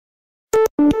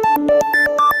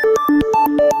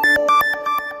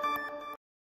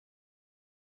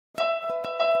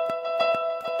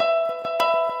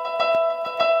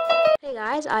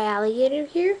guys, iAligator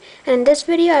here, and in this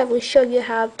video I will show you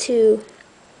how to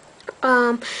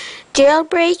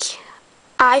jailbreak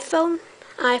iPhone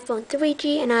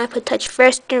 3G and iPod Touch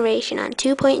first generation on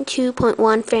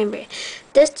 2.2.1 frame rate.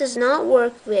 This does not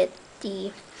work with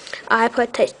the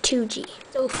iPod Touch 2G.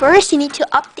 So first you need to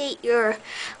update your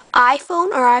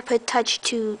iPhone or iPod Touch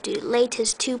to the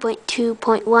latest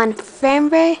 2.2.1 frame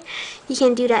rate. You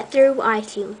can do that through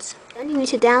iTunes. Then you need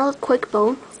to download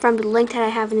QuickBone from the link that I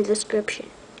have in the description.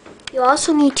 You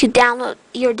also need to download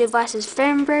your device's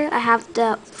firmware. I have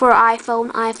the for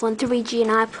iPhone 3G and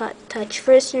iPod Touch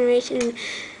first generation.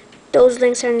 Those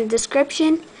links are in the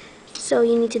description, so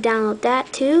you need to download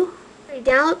that too. When you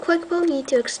download QuickBone, you need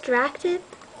to extract it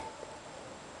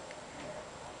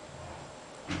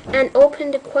and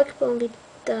open the QuickBone with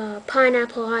the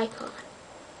pineapple icon.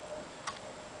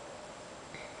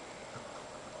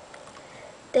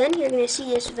 Then you're going to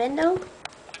see this window.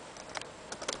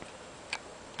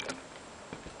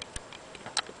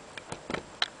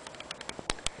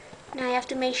 Now you have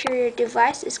to make sure your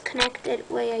device is connected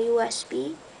via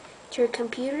USB to your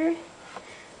computer.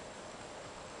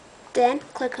 Then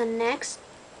click on Next.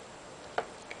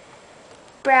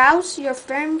 Browse your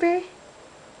firmware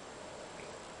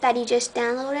that you just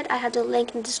downloaded. I have the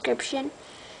link in the description. You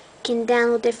can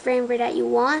download the firmware that you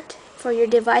want for your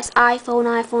device,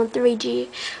 iPhone 3G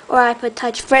or iPod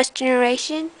Touch first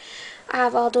generation. I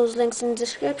have all those links in the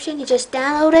description. You just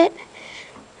download it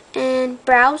and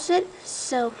browse it.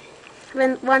 So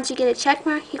once you get a check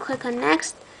mark, you click on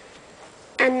Next,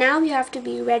 and now you have to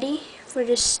be ready for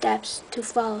the steps to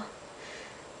follow.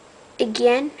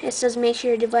 Again, it says make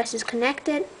sure your device is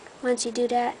connected. Once you do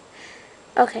that,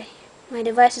 okay, my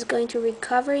device is going to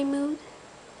recovery mode.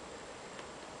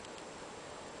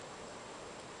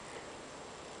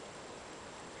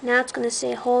 Now it's going to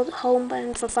say hold home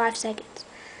button for 5 seconds.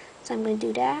 So I'm going to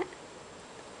do that.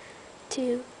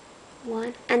 2,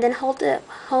 1, and then hold the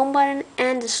home button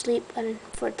and the sleep button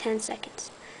for 10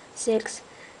 seconds. 6,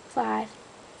 5,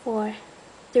 4,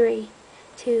 3,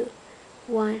 2,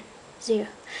 1, 0.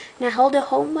 Now hold the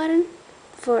home button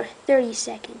for 30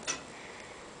 seconds.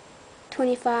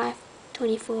 25,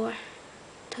 24,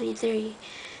 23,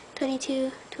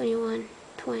 22, 21,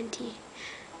 20.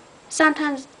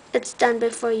 Sometimes it's done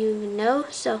before you even know,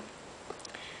 so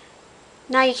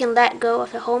now you can let go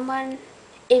of the home button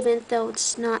even though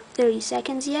it's not 30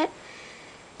 seconds yet.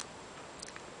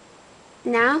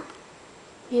 Now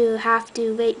you have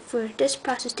to wait for this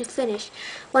process to finish.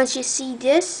 Once you see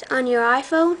this on your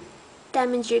iPhone, that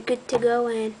means you're good to go,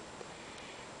 and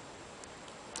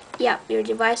yeah, your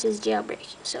device is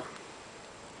jailbreaking. So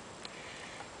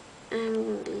I'm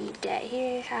going to leave that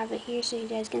here, have it here so you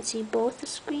guys can see both the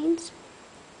screens.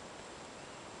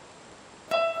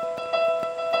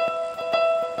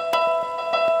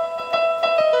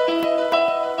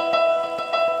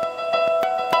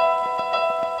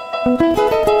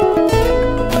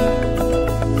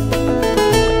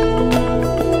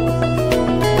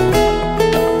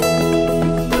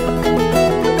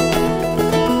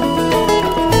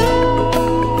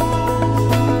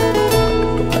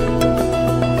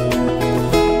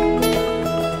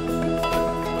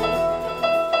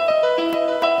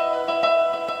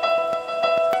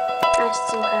 I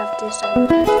still have this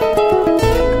on.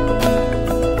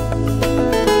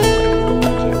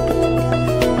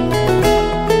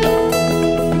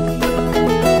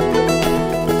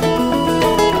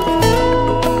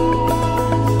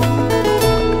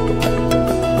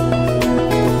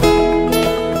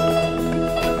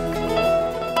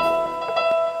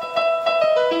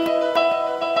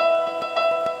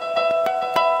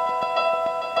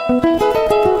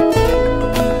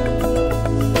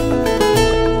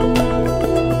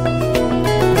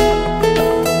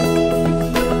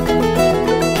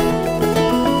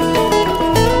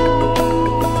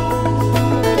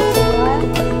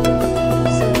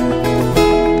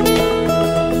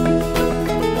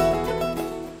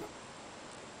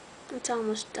 It's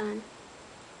almost done.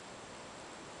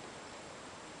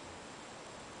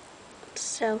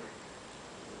 So,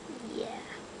 yeah.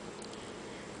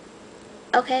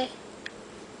 Okay.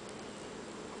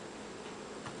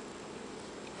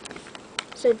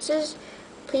 So it says,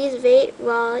 please wait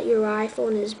while your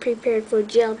iPhone is prepared for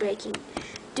jailbreaking.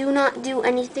 Do not do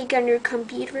anything on your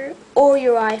computer or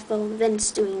your iPhone when it's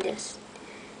doing this.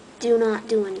 Do not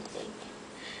do anything.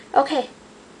 Okay.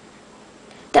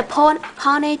 The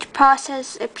pawnage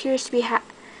process appears to be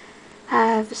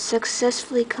have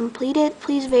successfully completed.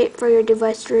 Please wait for your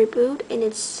device to reboot in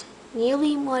its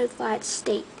newly modified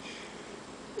state.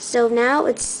 So now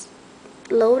it's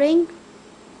loading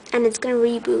and it's going to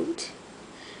reboot.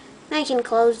 Now you can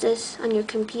close this on your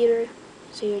computer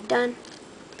So you're done.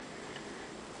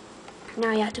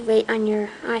 Now you have to wait on your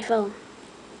iPhone.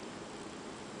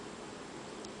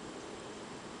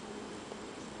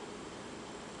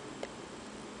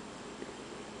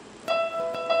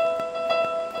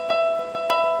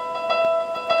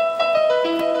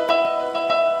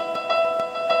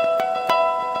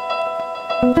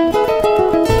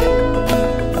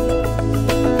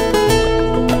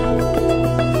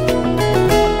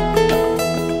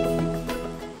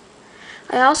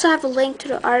 I also have a link to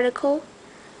the article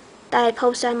that I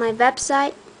posted on my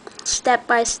website, step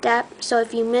by step. So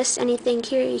if you missed anything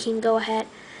here, you can go ahead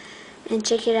and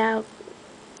check it out.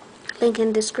 Link in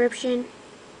the description.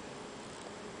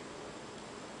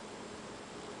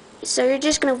 So you're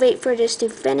just going to wait for this to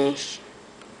finish.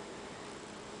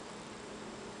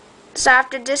 So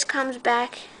after this comes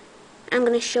back, I'm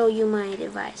going to show you my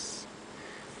device.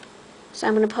 So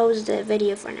I'm going to pause the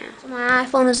video for now. So my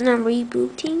iPhone is now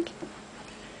rebooting.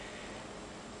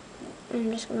 I'm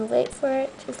just going to wait for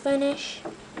it to finish.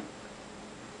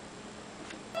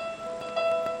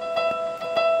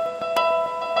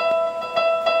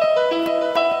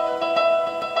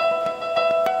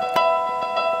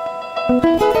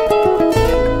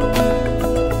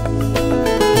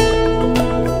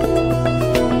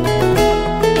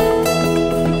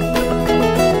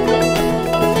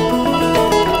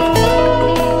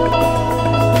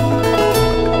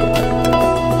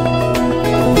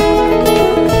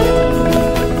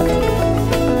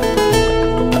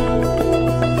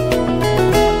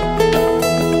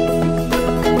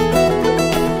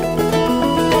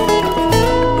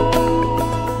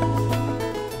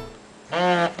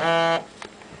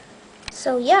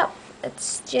 So yeah,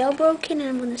 it's jailbroken and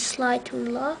I'm going to slide to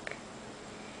unlock.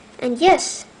 And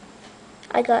yes,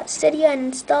 I got Cydia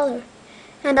and Installer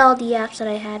and all the apps that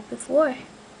I had before.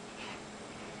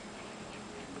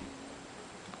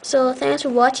 So thanks for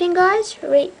watching, guys.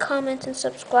 Rate, comment, and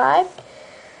subscribe.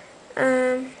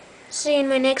 See you in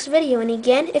my next video. And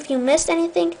again, if you missed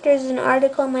anything, there's an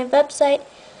article on my website,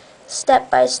 step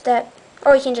by step,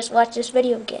 or you can just watch this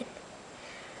video again.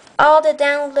 All the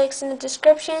download links in the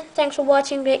description. Thanks for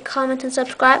watching. Rate, comment, and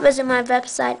subscribe. Visit my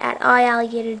website at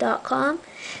iAligator.com,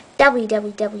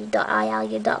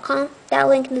 www.iAligator.com. That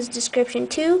link in the description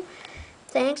too.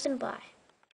 Thanks and bye.